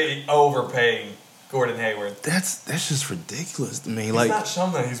 They overpaying Gordon Hayward. That's just ridiculous to me. He's like, not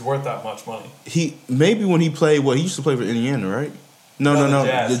shown that he's worth that much money. Maybe when he played, he used to play for Indiana, right? No,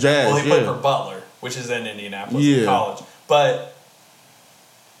 the Jazz. Well, he played for Butler, which is in Indianapolis in college. But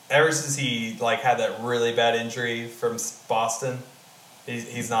ever since he had that really bad injury from Boston,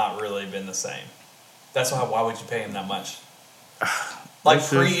 he's not really been the same. That's why would you pay him that much?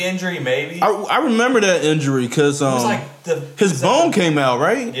 Pre-injury, maybe. I remember that injury because his bone came out,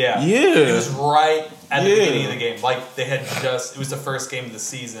 right? Yeah. It was right at the beginning of the game. It was the first game of the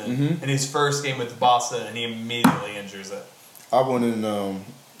season, and his first game with Boston, and he immediately injures it. I wouldn't.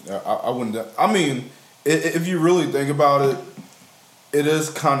 I mean, if you really think about it, it is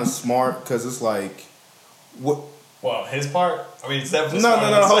kind of smart because it's like, what? Well, his part. I mean, it's definitely no.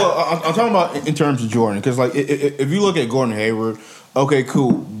 Hold on. I'm talking about in terms of Jordan because if you look at Gordon Hayward, okay,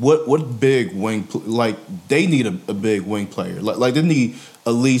 cool. What big wing? They need a big wing player. Like they need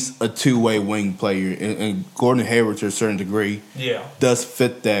at least a two-way wing player, and Gordon Hayward to a certain degree, does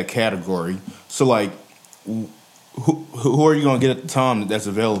fit that category. So Who are you going to get at the time that's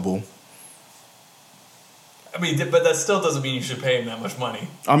available? I mean, but that still doesn't mean you should pay him that much money.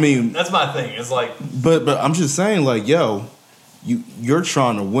 I mean, that's my thing. It's but I'm just saying, you're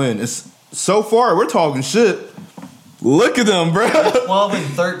trying to win. It's so far we're talking shit. Look at them, bro. 12 and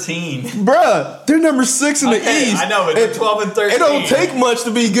 13, bro. They're number 6 in the East. I know, but they're 12 and 13. It don't take much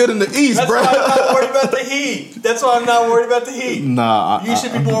to be good in the East, bro. That's why I'm not worried about the Heat. That's why I'm not worried about the Heat. Nah, you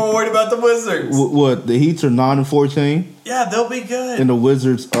should be more worried about the Wizards. What? The Heats are 9 and 14. Yeah, they'll be good. And the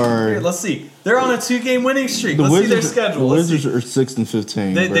Wizards are. Here, let's see. They're on a 2-game winning streak. Let's see their schedule. The Wizards are 6 and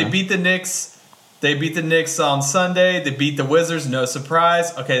 15. They beat the Knicks. They beat the Knicks on Sunday. They beat the Wizards. No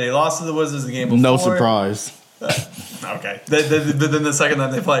surprise. Okay, they lost to the Wizards the game before. No surprise. Okay. But then the second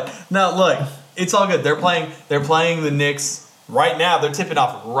time they play. Now look, it's all good. They're playing the Knicks right now. They're tipping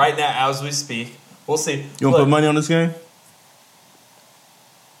off right now as we speak. We'll see. You want to put money on this game?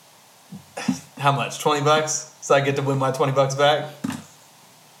 How much? $20? So I get to win my $20 back?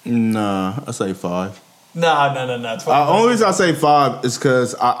 Nah, I say 5. No. Only reason I say 5 is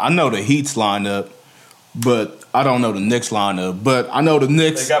because I know the Heat's lineup, but I don't know the Knicks lineup. But I know the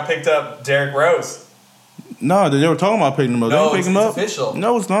Knicks. They got picked up Derrick Rose. No, they were talking about picking him up. No, they didn't pick him up. Official.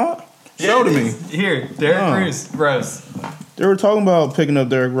 No, it's not. Show to me. Here, Derrick Rose. They were talking about picking up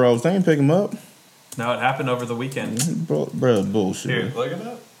Derrick Rose. They ain't pick him up. No, it happened over the weekend. Bro, bullshit. Here, look it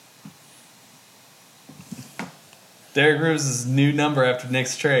up. Derrick Rose's new number after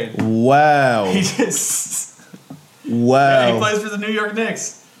Knicks trade. Wow. He just. Wow. Yeah, he plays for the New York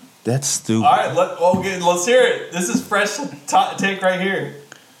Knicks. That's stupid. All right, let's hear it. This is fresh take right here.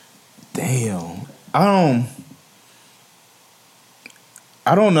 Damn. I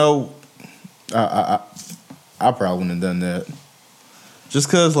don't know. I probably wouldn't have done that. Just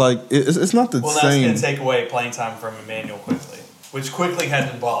because, it's not the same. Well, that's going to take away playing time from Emmanuel Quickley, which Quickley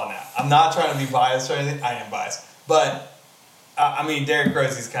has been balling out. I'm not trying to be biased or anything. I am biased. But, Derrick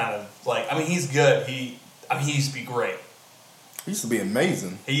Rose, he's kind of he's good. He used to be great. He used to be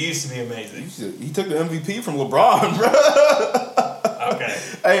amazing. He He took the MVP from LeBron, bro. Okay.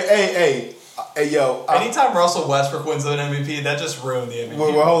 Hey, yo. Anytime Russell Westbrook wins an MVP, that just ruined the MVP.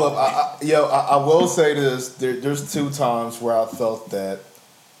 Well, hold up. I will say this. There's 2 times where I felt that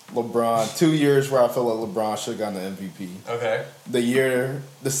LeBron, 2 years where I felt like LeBron should have gotten the MVP. Okay.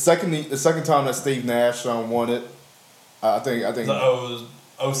 The second time that Steve Nash won it, I think. The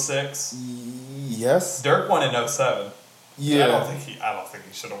 06? Yes. Dirk won in 07. Yeah. I don't think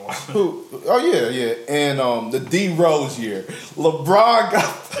he should have won. Oh yeah. And the D Rose year, LeBron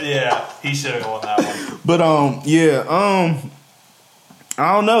got. Yeah, he should have won that one. But I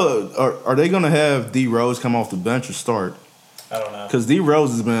don't know. Are they gonna have D Rose come off the bench or start? I don't know. Because D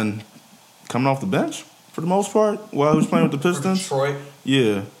Rose has been coming off the bench for the most part while he was playing with the Pistons. For Detroit.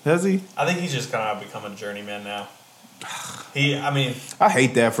 Yeah, has he? I think he's just kind of become a journeyman now. I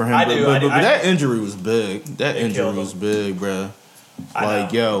hate that for him. I do. But that injury was big. That injury killed was him. big, bruh. I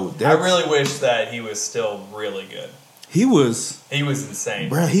really wish that he was still really good. He was insane.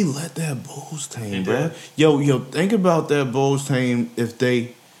 Bro, he led that Bulls team, bro. Did. Yo, think about that Bulls team if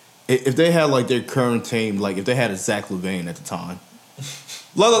they had like their current team, like if they had a Zach LaVine at the time.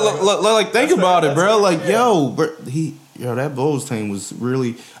 Like think about it, bro. Like, bro, that Bulls team was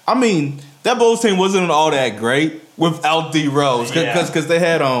really. I mean, that Bulls team wasn't all that great without D Rose, because they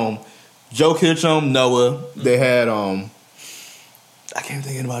had Jokic, Noah. They had I can't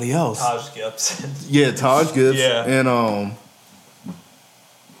think of anybody else. Taj Gibson. Yeah, Taj Gibson. Yeah. And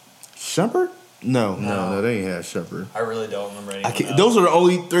Shumpert? No, they ain't had Shumpert. I really don't remember anything. Those are the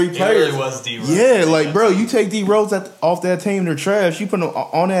only three players. It really was D Rose. Yeah, like, bro, you take D Rose off that team, they're trash. You put them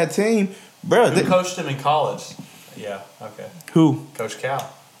on that team, bro. Who coached him in college? Yeah, okay. Who? Coach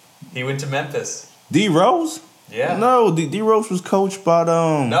Cal. He went to Memphis. D Rose? Yeah. No, D Rose was coached by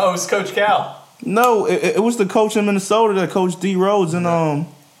No, it was Coach Cal. No, it was the coach in Minnesota that coached D Rose and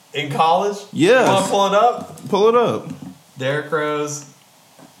in college? Yeah. You want to pull it up? Pull it up. Derrick Rose.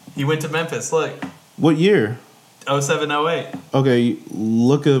 He went to Memphis. Look. What year? 07-08. Okay,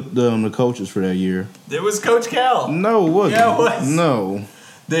 look up the coaches for that year. It was Coach Cal. No, it wasn't. Yeah, it was. No.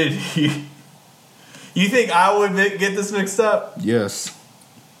 Dude, you think I would get this mixed up? Yes.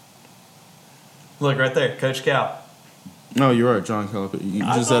 Look right there, Coach Cal. No, you're right, John Calipari. You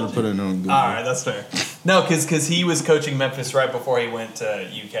just had to put it on Google. All right, that's fair. No, because he was coaching Memphis right before he went to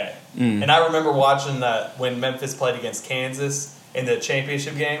UK. And I remember watching when Memphis played against Kansas in the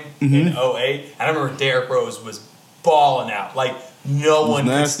championship game in 08. And I remember Derrick Rose was balling out. Like, no one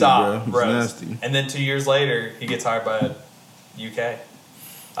could stop Rose. Nasty. And then 2 years later, he gets hired by UK.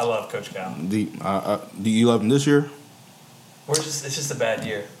 I love Coach Cal. Do you love him this year? It's just a bad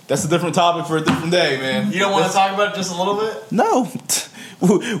year. That's a different topic for a different day, man. You don't want to talk about it just a little bit? No.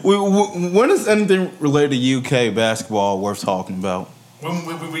 When is anything related to UK basketball worth talking about?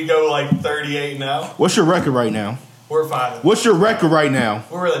 When we go like 38-0. What's your record right now? We're 5. What's your record right now?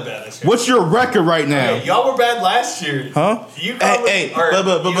 We're really bad this year. What's your record right now? Okay, y'all were bad last year. Huh? UNC.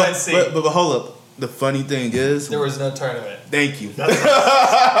 But hold up. The funny thing is, there was no tournament. Thank you.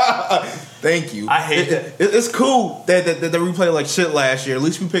 Thank you. I hate that. It's cool that we played like shit last year. At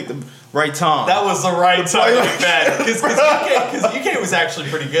least we picked the right time. That was the right time to be bad. Because UK was actually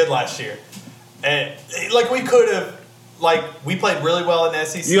pretty good last year. And like we could have, we played really well in the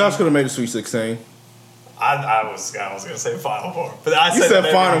SEC. You guys could have made a Sweet 16. I was gonna say Final Four, but I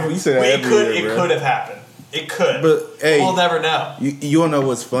said Final Four. You said that it could have happened. It could, but hey, we'll never know. You wanna know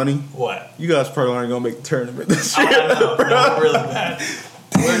what's funny? What? You guys probably aren't gonna make the tournament this year. I know, no, we're really bad.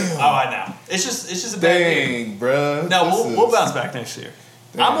 I know. It's just a bad year. Bro. No, we'll bounce back next year.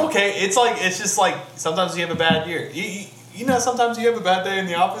 Damn. I'm okay. It's just like sometimes you have a bad year. You know, sometimes you have a bad day in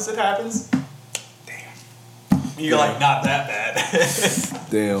the office. It happens. Damn. You're like not that bad.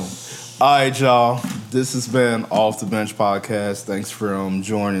 Damn. All right, y'all. This has been Off the Bench Podcast. Thanks for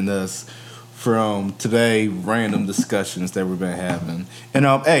joining us from today, random discussions that we've been having. And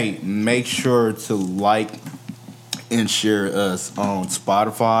hey, make sure to like and share us on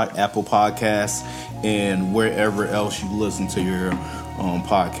Spotify, Apple Podcasts, and wherever else you listen to your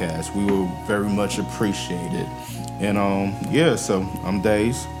podcast. We will very much appreciate it. And so I'm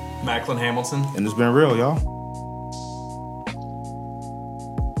Daze. Macklin Hamilton. And it's been real, y'all.